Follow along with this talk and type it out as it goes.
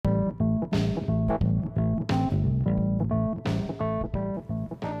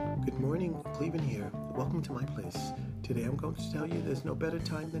welcome to my place. Today I'm going to tell you there's no better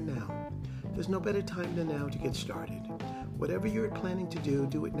time than now. There's no better time than now to get started. Whatever you're planning to do,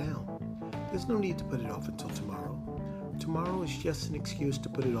 do it now. There's no need to put it off until tomorrow. Tomorrow is just an excuse to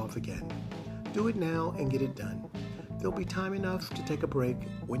put it off again. Do it now and get it done. There'll be time enough to take a break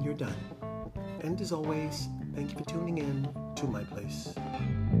when you're done. And as always, thank you for tuning in to my place.